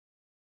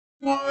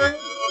Hey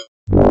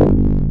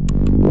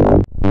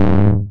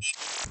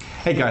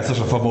guys,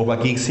 Şeffaf Mobile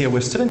Geeks here.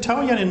 We're still in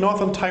Dünyanın in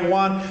northern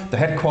Taiwan, the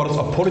headquarters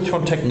of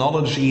Polyvision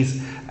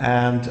Technologies,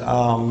 and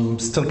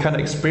still kind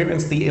of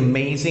experience the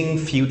amazing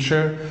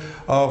future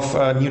of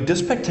new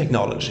display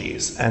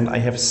technologies. And I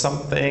have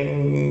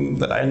something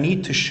that I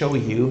need to show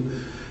you.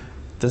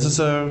 This is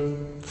a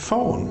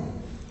phone,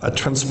 a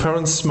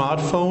transparent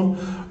smartphone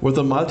with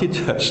a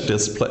multi-touch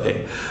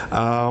display.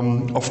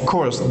 Of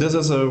course, this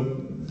is a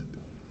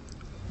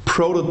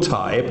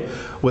prototype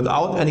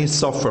without any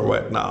software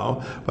right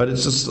now, but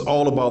it's just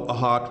all about the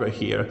hardware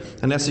here.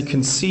 And as you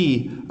can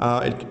see,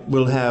 it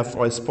will have,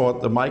 I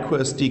spot the micro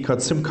SD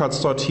card, SIM card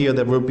slot here.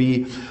 There will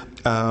be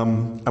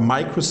a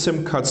micro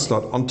SIM card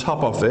slot on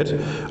top of it.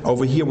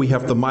 Over here we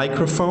have the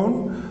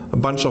microphone, a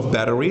bunch of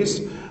batteries,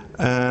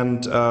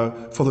 and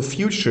for the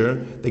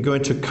future they're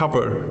going to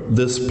cover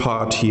this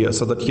part here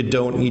so that you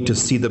don't need to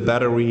see the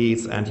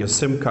batteries and your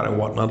SIM card and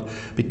whatnot,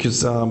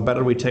 because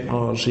battery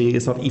technology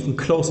is not even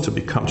close to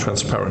become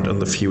transparent in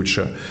the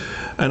future.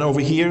 And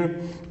over here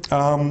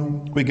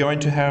we're going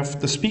to have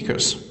the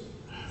speakers,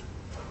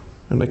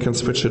 and I can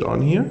switch it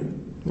on here.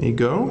 There you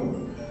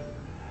go.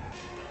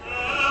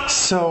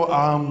 So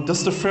this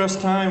is the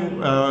first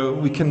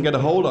time we can get a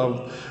hold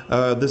of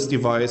this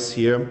device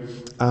here.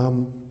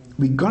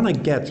 We're gonna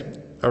get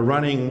a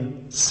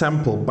running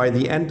sample by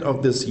the end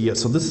of this year.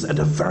 So this is at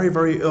a very,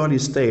 very early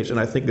stage, and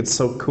I think it's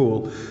so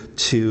cool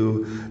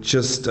to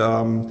just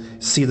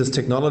see this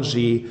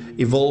technology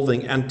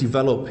evolving and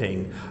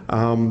developing.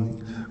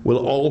 Will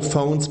all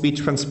phones be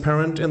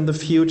transparent in the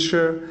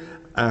future?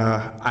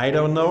 I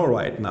don't know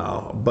right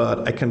now,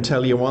 but I can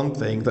tell you one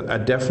thing, that I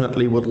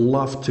definitely would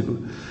love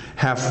to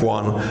have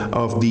one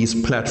of these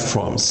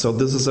platforms. So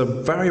this is a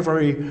very,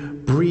 very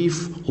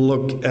brief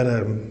look at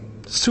a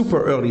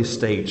super early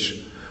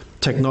stage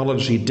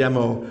technology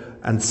demo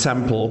and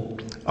sample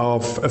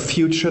of a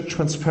future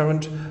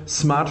transparent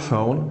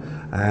smartphone,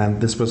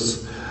 and this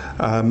was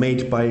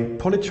made by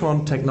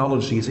Polyvision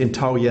Technologies in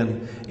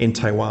Taoyuan in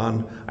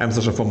Taiwan. I'm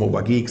Sasha from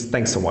Mobile Geeks.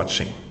 Thanks for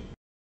watching.